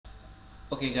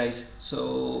Okay guys,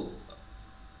 so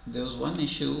there was one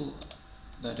issue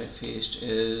that I faced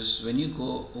is when you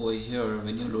go over here,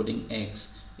 when you're loading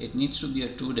X, it needs to be a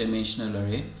two-dimensional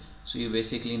array. So you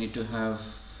basically need to have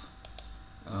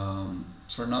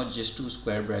for now just two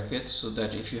square brackets, so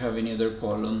that if you have any other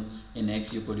column in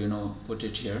X, you could put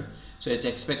it here. So it's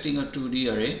expecting a 2D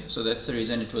array, so that's the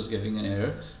reason it was giving an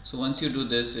error. So once you do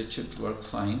this, it should work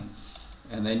fine.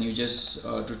 And then you just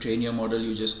to train your model,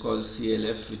 you just call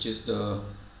CLF, which is the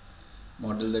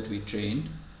model that we trained,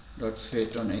 dot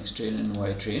fit on X train and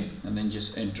Y train, and then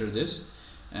just enter this,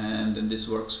 and then this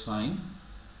works fine.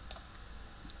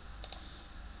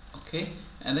 Okay,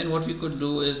 and then what we could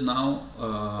do is now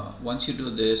once you do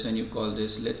this and you call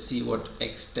this, let's see what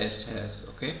X test has.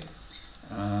 Okay,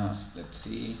 let's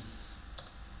see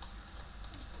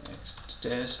X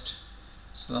test.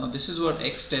 So now this is what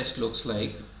X test looks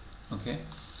like. Okay,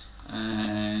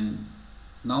 and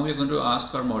now we're going to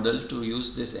ask our model to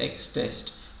use this X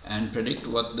test and predict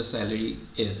what the salary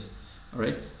is.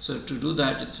 Alright, so to do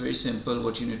that, it's very simple.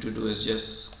 What you need to do is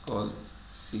just call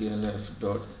CLF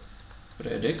dot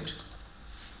predict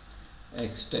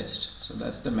X test. So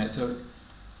that's the method,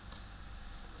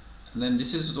 and then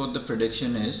this is what the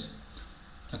prediction is.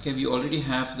 Okay, we already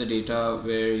have the data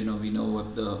where we know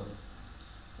what the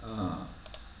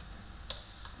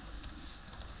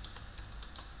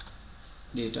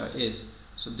data is.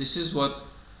 So this is what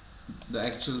the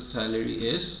actual salary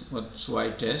is, what's Y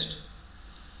test.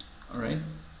 Alright,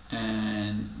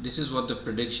 and this is what the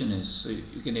prediction is. So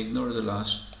you can ignore the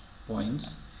last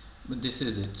points, but this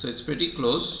is it. So it's pretty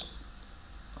close,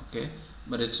 okay,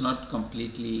 but it's not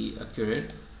completely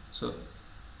accurate. So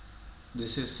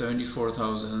this is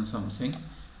 74,000 something,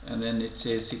 and then it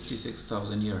says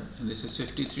 66,000 here, and this is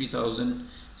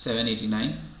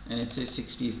 53,789, and it says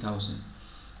 60,000.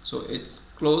 So it's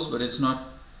close, but it's not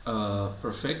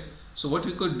perfect. So what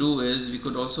we could do is we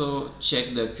could also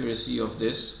check the accuracy of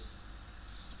this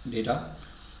data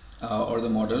or the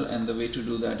model, and the way to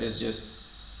do that is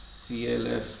just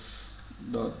CLF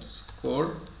dot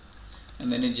score, and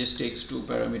then it just takes two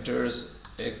parameters,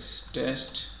 X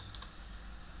test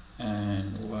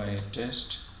and Y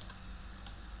test.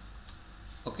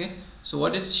 Okay, so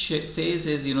what it says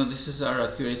is this is our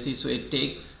accuracy. So it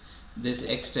takes this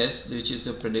X test, which is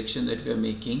the prediction that we are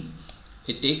making.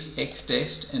 It takes X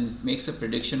test and makes a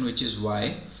prediction which is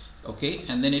Y. Okay,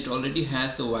 and then it already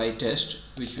has the Y test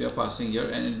which we are passing here,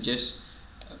 and it just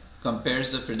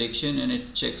compares the prediction and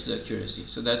it checks the accuracy.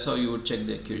 So that's how you would check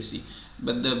the accuracy.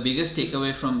 But the biggest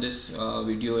takeaway from this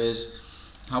video is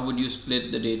how would you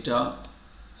split the data.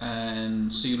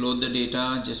 And so you load the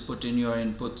data, just put in your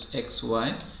inputs X,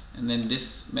 Y, and then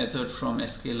this method from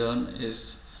sklearn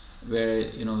is where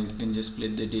you can just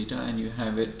split the data and you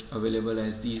have it available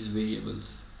as these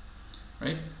variables.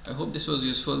 Right, I hope this was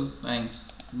useful.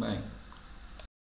 Thanks, bye.